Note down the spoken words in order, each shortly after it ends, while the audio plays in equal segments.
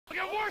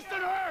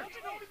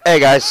Hey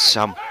guys,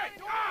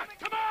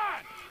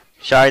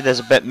 sorry there's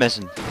a bit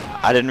missing.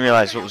 I didn't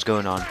realize what was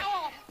going on.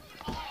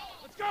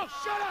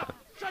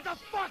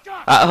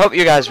 I hope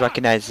you guys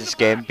recognize this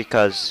game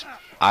because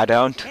I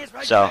don't.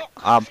 So,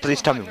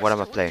 please tell me what am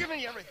I playing.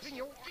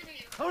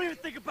 Don't even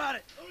think about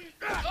it.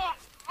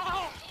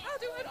 I'll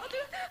do it.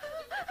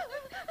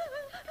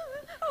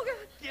 Oh, God.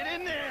 Get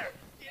in there.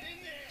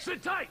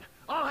 Sit tight.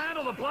 I'll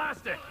handle the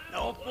plastic.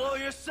 Don't blow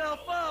yourself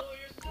up.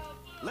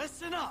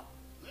 Listen up.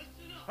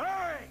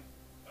 Hurry.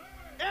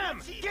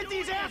 M, get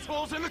these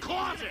assholes in the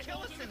closet. Kill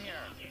us in here.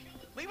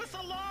 Leave us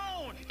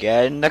alone.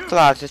 Get in the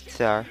closet,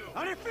 sir.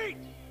 On your feet.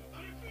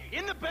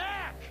 In the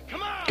back.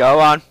 Come on. Go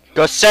on.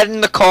 Go sit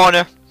in the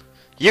corner.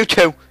 You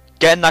two,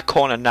 get in that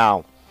corner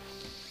now.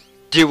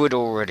 Do it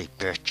already,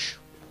 bitch.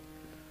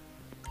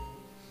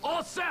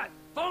 All set.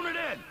 Phone it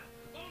in.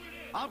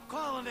 I'm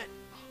calling it.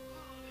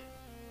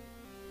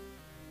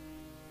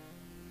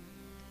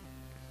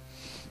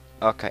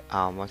 Okay,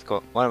 let's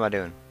go. What am I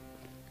doing?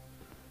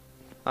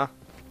 Huh?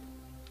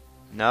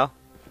 No?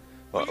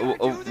 What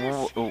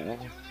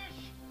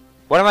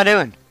am I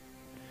doing?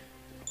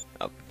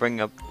 Oh,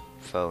 bring up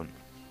phone.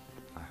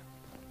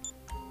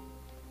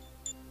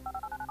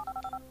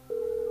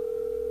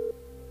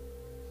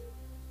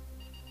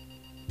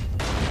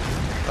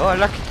 Oh,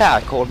 look at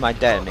that. I called my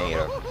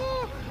detonator.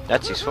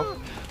 That's useful.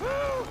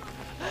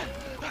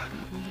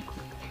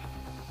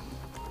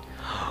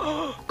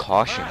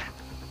 Caution.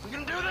 We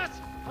gonna do this?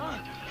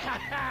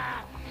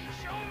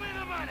 Show me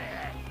the money.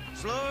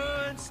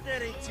 Slow and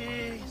steady,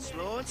 T.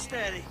 Slow and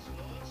steady.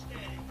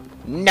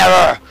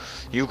 Never!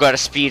 You gotta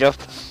speed up.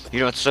 You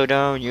don't slow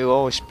down, you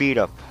always speed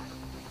up.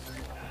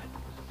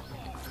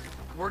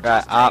 We're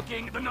just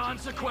taking the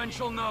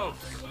non-sequential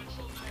notes.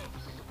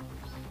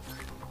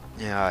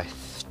 Yeah,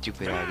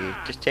 stupid idea.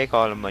 Just take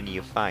all the money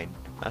you find.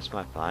 That's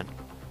my plan.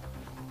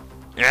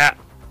 Yeah,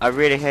 I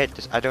really hate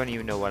this. I don't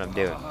even know what I'm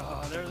doing.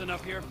 There's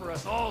enough here for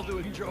us all to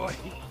enjoy.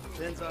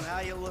 Depends on how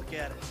you look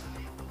at it.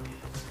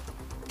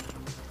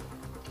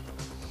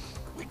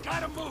 We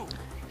gotta move.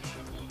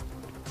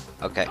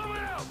 Okay. Come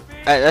out,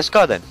 Alright, let's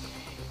go then.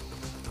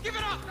 Give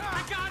it up!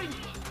 I got him!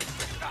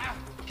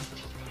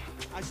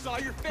 I saw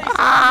your face.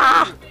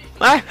 Ah!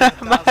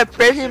 My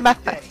pretty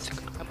mask.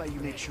 How about you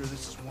make sure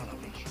this is one of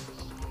them?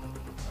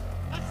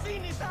 I've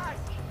seen his eyes!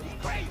 He's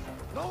crazy!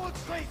 No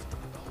one's crazy.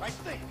 I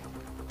think.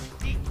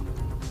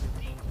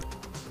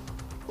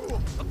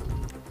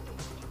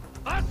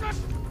 Oscar!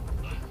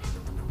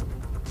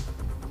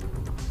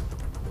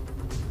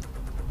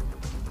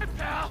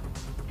 Pal!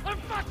 I'm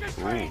fucking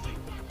crazy!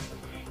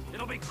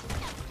 It'll be...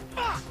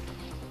 Fuck!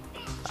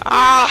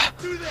 Ah!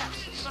 Do that!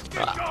 Let's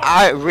get going!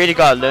 I really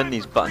gotta learn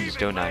these buttons,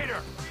 don't I?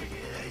 Yeah,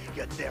 you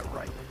got that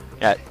right.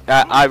 Yeah,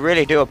 I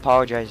really do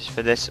apologize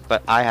for this,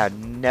 but I had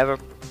never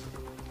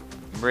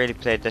really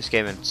played this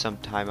game in some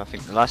time. I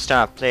think the last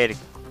time I played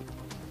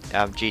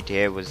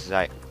GTA was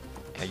like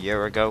a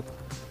year ago.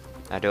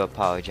 I do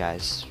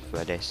apologize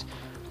for this.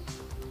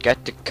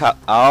 Get the cut.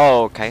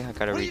 Oh, okay. I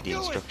gotta read the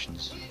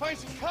instructions. Find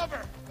some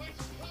cover.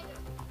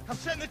 I'm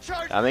setting the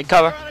charge. I'm in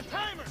cover. On a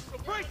timer, so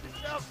brace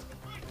yourself.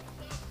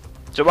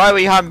 So why were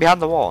you hiding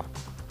behind the wall?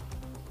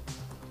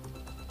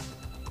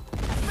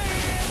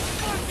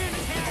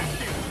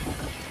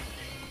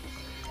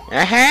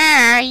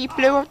 Aha! You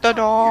blew up the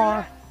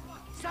door.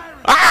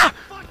 Ah!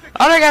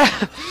 Oh my god!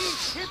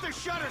 Hit the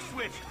shutter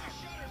switch!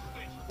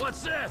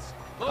 What's this?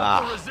 Local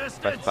Ah,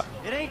 resistance?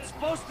 It ain't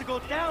supposed to go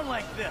down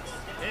like this.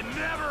 It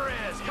never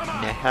is! Come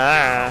on!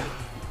 Aha!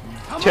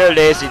 Too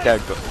lazy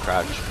to go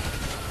crouch.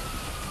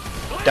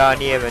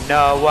 Don't even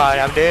know what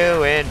I'm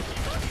doing.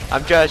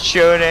 I'm just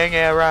shooting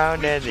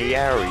around in the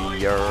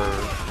area.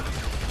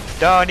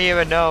 Don't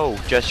even know.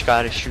 Just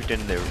gotta shoot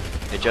in the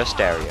just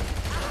area.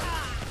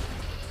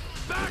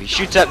 If he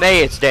shoots at me,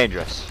 it's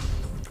dangerous.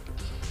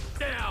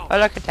 Down! Oh,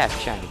 look at that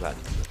shiny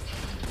button.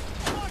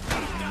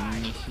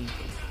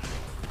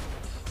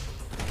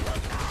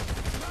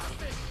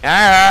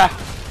 Ah!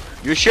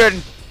 You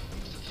shouldn't.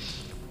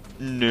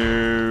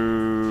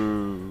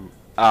 No.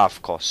 Ah,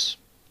 of course.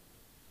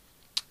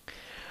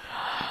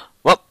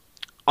 Well,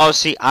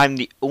 obviously, I'm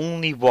the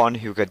only one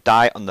who could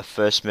die on the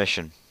first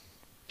mission.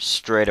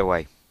 Straight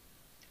away.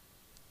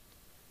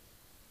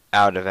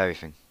 Out of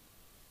everything.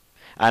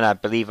 And I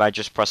believe I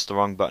just pressed the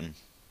wrong button.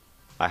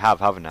 I have,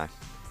 haven't I? Out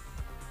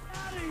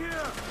of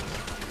here!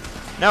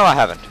 No, I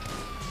haven't.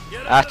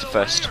 Get That's out the of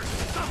first. way or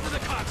suffer the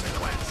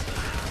consequence.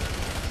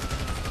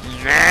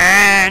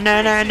 No,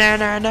 no, no, no,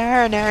 no,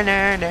 no,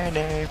 no, no,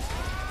 no.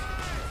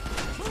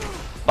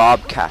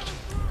 Bobcat.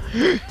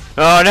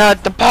 Oh no,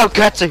 the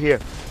Bobcats are here.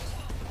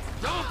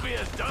 Don't be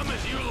as dumb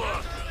as you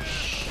look.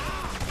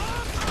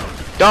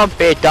 Don't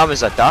be dumb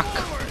as a duck.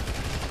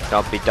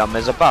 Don't be dumb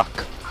as a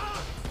buck.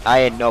 I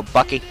ain't no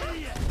Bucky.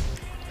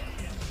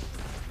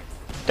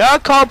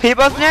 Don't call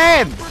people's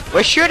names.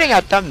 We're shooting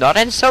at them, not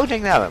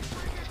insulting them.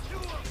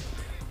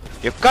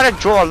 You've got to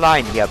draw a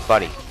line here,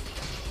 buddy.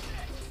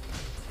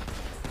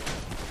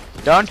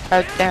 Don't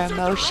hurt their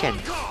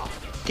emotions.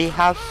 They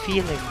have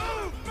feelings.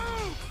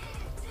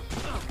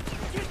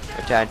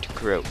 Return to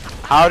crew.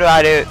 How do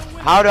I do?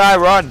 How do I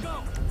run?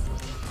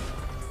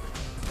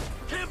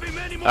 Can't be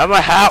many more. I'ma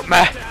help me.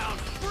 Down.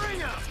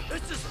 Bring 'em.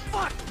 This is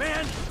fucked,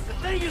 man. The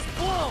thing is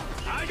blown.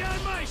 I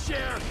got my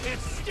share.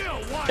 It's still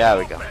wide There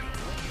we go. open.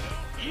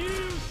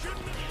 You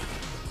shouldn't.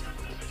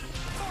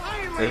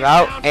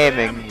 Without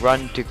aiming,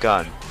 run to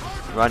gun.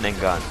 Run and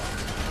gun.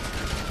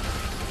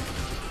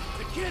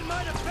 The kid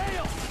might have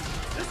failed.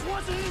 This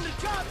wasn't in the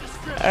job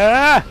description.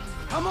 Ah!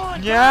 Come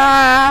on.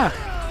 Yeah!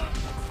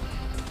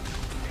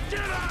 Get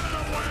out of the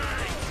way.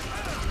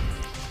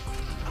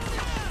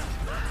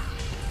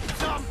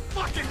 Some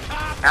fucking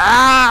cop.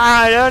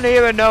 Ah! I don't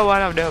even know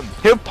what I'm doing.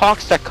 Who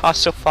parks their car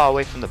so far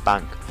away from the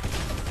bank?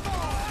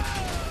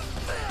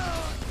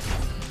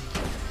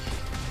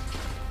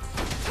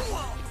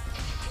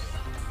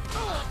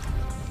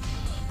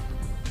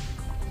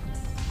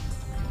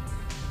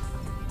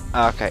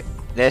 Okay,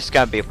 this is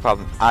gonna be a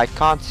problem. I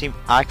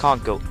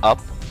can't go up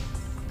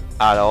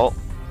at all.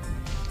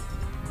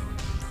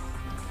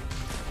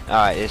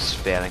 Alright, this is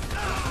failing.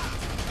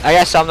 I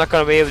guess I'm not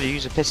gonna be able to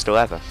use a pistol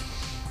ever.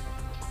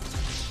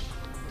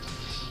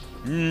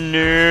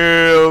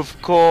 No,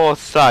 of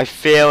course I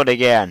failed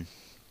again.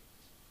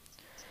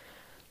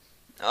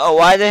 Oh,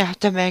 why they have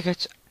to make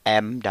it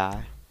M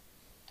die?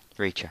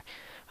 Retry.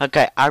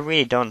 Okay, I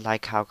really don't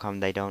like how come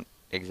they don't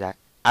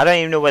I don't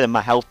even know where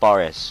my health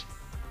bar is.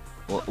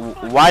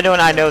 Why don't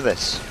I know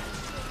this?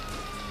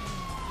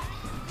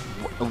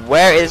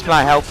 Where is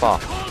my health bar?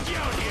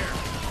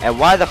 And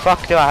why the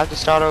fuck do I have to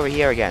start over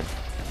here again?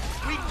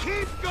 We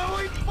keep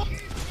going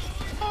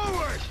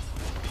forward.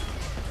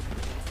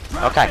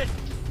 Okay.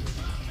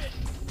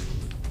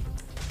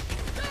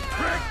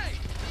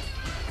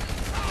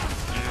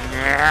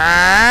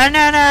 No,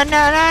 no, no,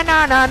 no, no,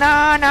 no, no,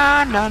 no,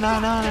 no, no,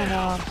 no,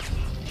 no.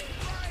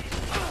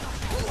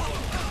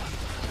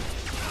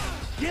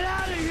 Get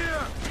out of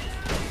here.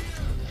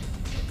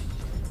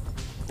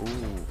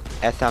 Ooh,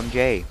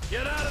 SMJ.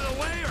 Get out of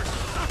the way or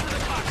suffer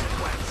the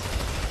consequence.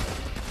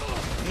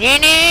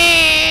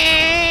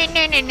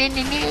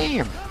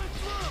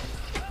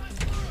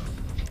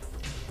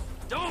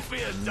 Don't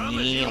be as dumb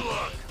as you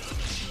look.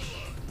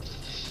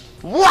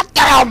 What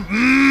the hell?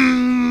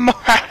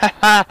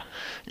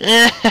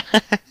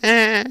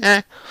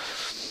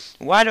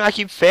 Why do I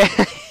keep failing?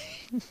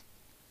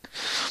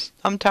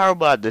 I'm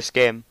terrible at this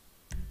game.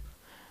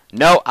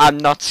 No, I'm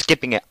not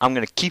skipping it. I'm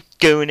gonna keep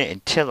doing it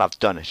until I've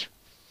done it.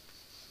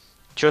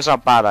 Shows how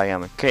bad I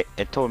am. Okay,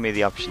 it told me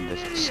the option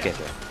to skip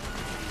it.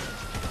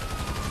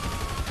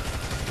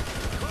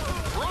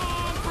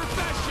 Wrong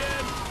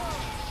profession.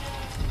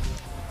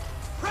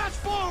 Press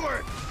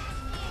forward.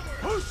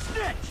 Who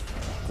snitched?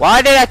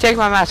 Why did I take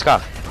my mask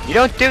off? You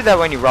don't do that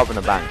when you're robbing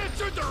a bank.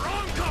 Answered the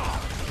wrong call.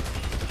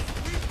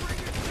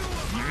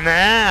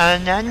 No,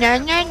 no, no,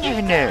 no, no,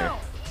 no.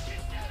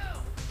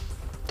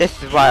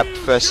 This is why I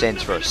prefer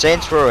Saints Row.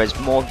 Saints Row has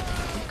more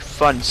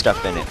fun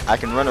stuff in it. I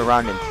can run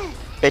around and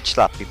bitch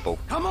slap people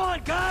Come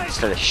on, guys.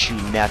 instead of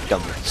shooting at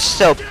them.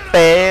 So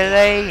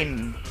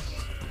bailing.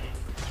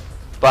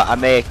 But I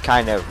may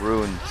kind of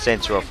ruin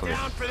Saints Row for me.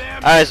 Down for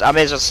them. I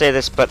may as well say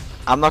this, but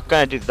I'm not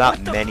gonna do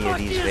that many of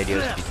these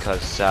videos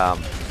because oh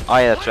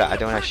yeah, that's right. I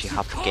don't actually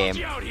have the game.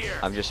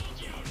 I'm just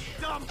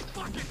Dumb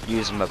fucking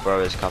using my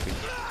brother's copy.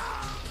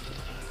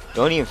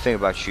 Don't even think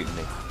about shooting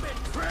me.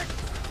 prick.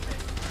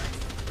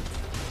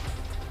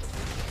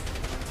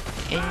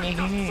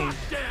 Mm-hmm.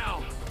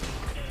 Down.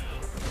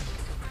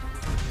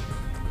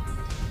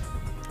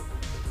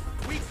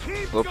 We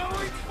keep Whoop. going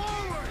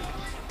forward.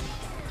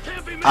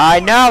 Can't be many I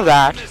more know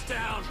that. in this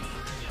town.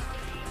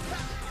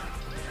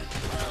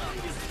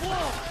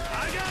 Whoa, I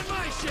got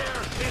my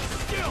share. It's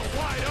still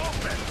wide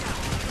open.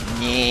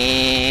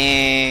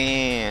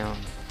 Yeah.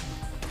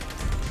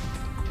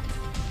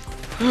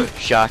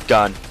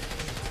 Shotgun.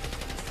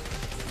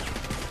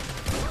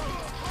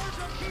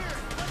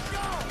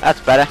 That's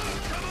better.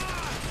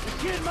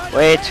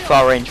 Way too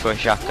far range for a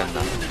shotgun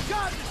though.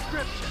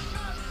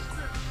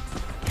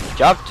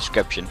 Job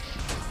description.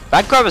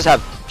 Bank robbers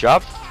have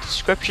job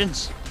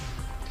descriptions.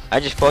 I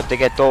just thought they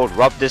get told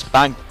rob this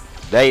bank.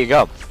 There you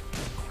go.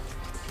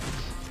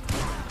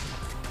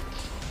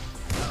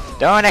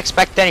 Don't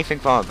expect anything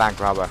from a bank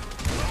robber.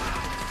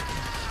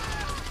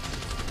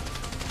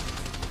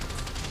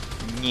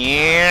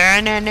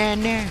 Yeah, no, no,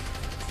 no.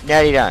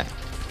 No, you don't.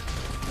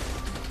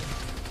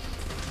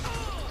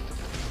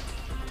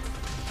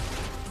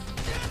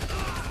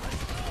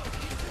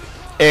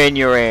 In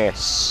your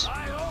ass.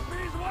 I hope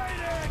he's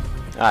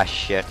waiting. Ah,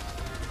 shit.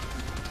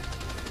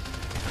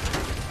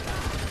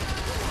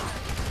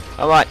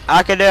 Come on,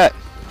 I can do it.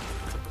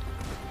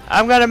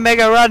 I'm gonna make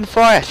a run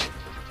for it.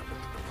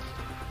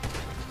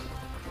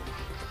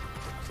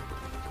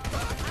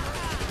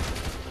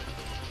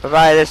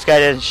 Provided this guy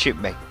doesn't shoot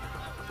me.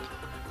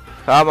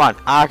 Come on,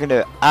 I can do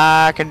it.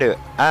 I can do it.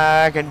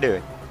 I can do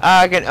it.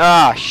 I can.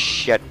 Oh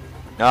shit.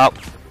 Nope.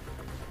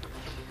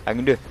 I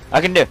can do it.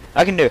 I can do it.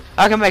 I can do it.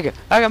 I can make it.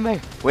 I can make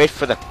it. Wait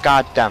for the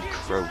goddamn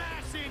crew.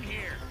 Ass in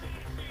here.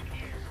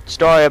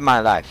 Story of my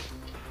life.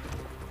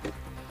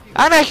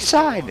 I'm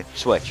outside.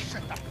 Switch.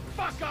 Shut the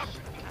fuck up.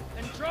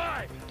 and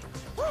drive.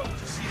 Woo! Did you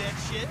see that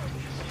shit?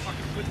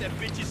 Fucking put that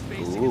bitch's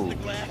face Ooh. against the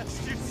glass.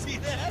 Did you see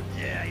that?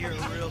 Yeah, you're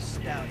a real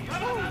stallion.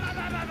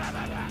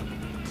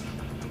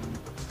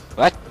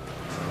 What?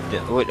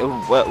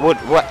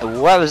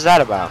 What was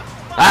that about?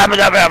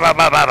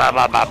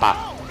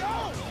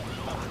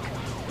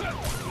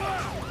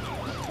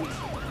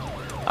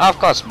 Oh, of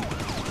course,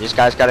 this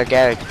guy's gotta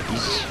get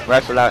his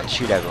rifle out and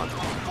shoot everyone.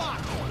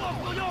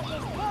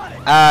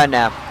 Oh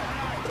no.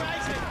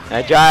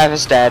 The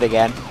driver's dead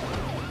again.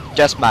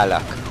 Just my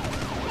luck.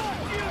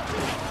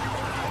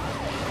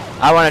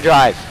 I wanna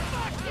drive.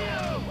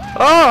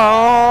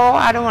 Oh,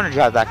 I don't wanna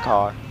drive that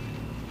car.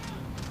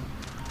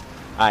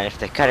 Alright, if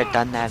they could have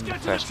done that in the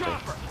first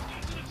place.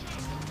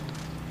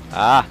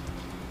 Ah.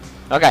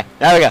 Okay,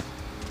 there we go.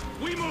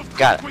 We move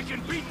Got it. quick, we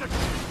can beat the...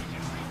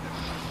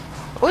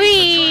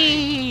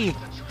 Whee!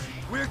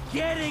 We're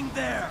getting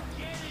there.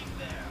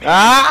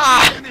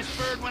 Ah! This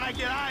bird when I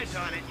get eyes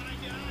on it.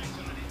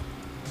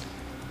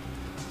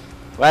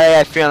 Well,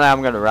 I feel like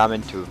I'm gonna ram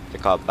into the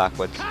car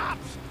backwards.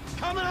 Cops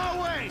coming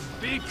our way.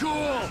 Be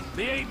cool.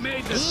 They ain't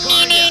made this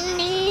car yet.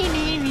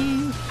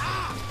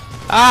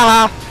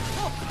 Ah!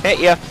 Hit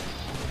you.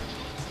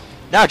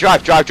 Now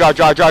drive.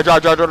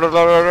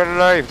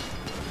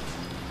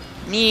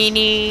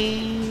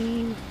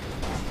 Nee.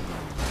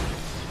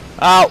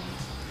 Oh.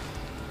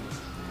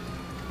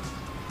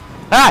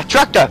 Ah,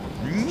 tractor.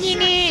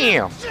 Nee.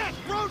 Shit,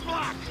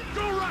 roadblock.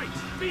 Go right.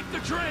 Beat the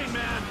train,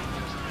 man.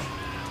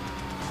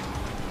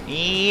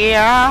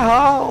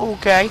 Yeah,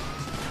 okay.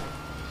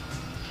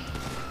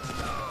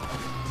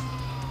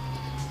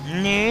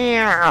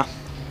 Yeah.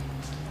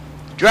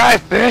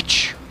 Drive,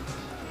 bitch.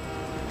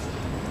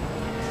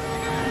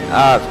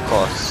 Of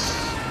course.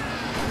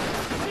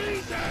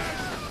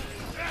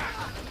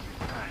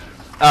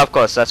 Of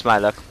course, that's my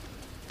luck.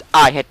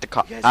 I hit the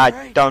car. You guys I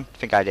alright? don't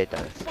think I did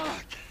that.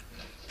 Fuck.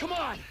 Come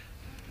on.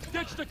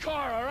 Ditch the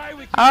car, all right?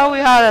 We can... How are we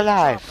all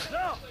alive?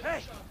 No,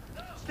 hey.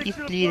 Stick He's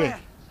to the bleeding. plan.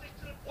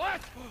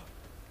 What?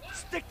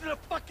 Stick to the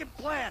fucking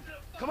plan.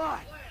 Come on.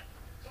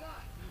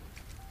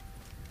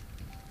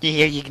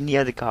 You can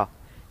hear the car.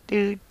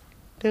 Dude.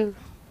 Where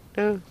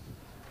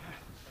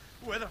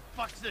the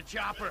fuck's the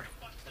chopper?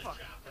 Fuck.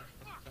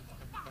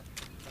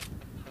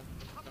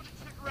 I'm gonna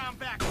check around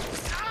back.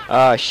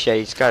 Oh shit,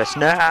 he's got a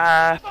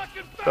snap.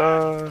 Fucking fast.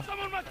 Uh.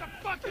 Someone must have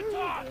fucking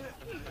talked.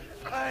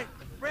 Alright,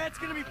 Brad's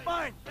gonna be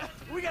fine.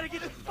 We gotta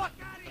get the fuck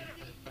out of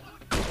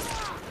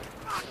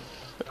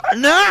here.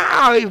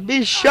 No, he's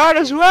been shot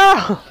as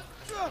well.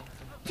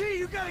 T,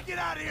 you gotta get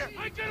out of here.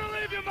 I'm gonna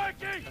leave you,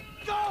 Mikey.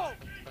 Go!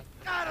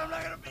 God, I'm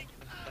not gonna make it.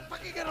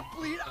 Fucking gonna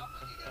bleed out.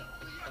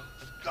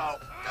 Go!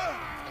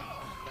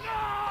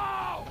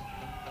 No!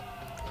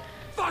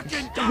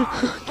 Fucking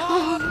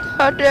die!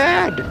 They're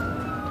dead.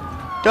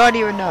 Don't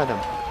even know them.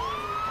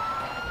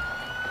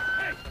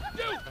 Hey,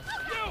 you,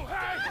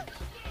 hey!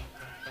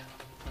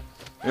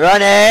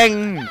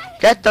 Running!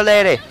 Get the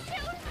lady.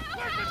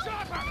 Where's the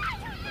chopper?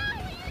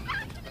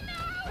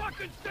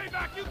 Fucking stay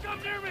back! You come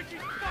near me, you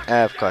fucking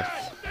Of course.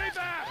 Stay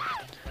back!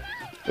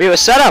 We were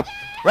set up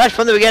right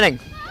from the beginning.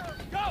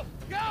 Go!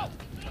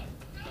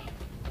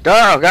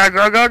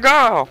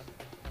 Go!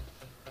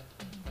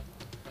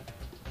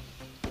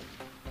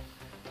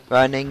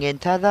 Running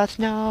into the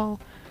snow.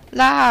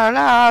 La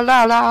la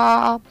la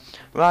la.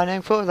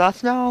 Running through the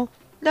snow.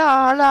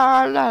 La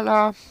la la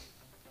la.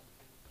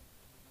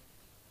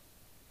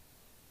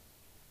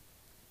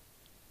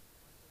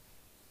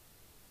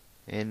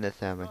 In the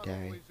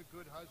cemetery. Always a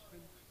good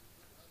husband,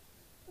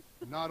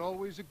 not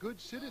always a good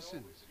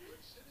citizen.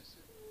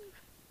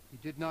 He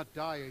did not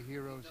die a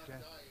hero's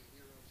death,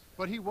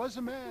 but he was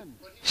a man.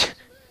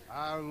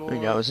 Our I Lord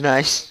think that was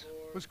nice.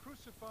 was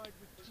crucified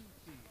with 2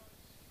 thieves.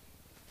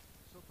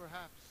 So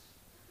perhaps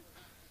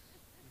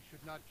we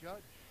should not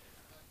judge.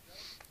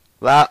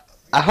 Well,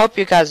 I hope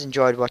you guys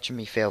enjoyed watching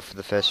me fail for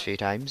the first few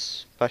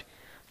times. But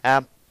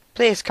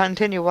please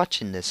continue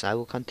watching this. I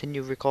will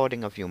continue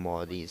recording a few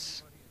more of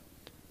these.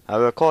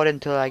 I'll record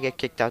until I get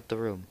kicked out the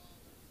room.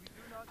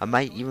 I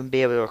might even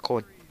be able to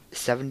record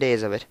 7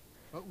 days of it,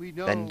 But we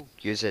know then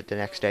use it the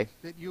next day.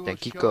 that you then will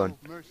keep show going.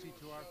 mercy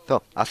to our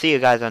So, I'll see you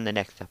guys on the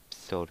next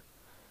episode.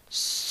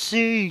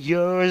 See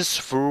yous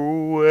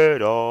through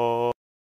it all.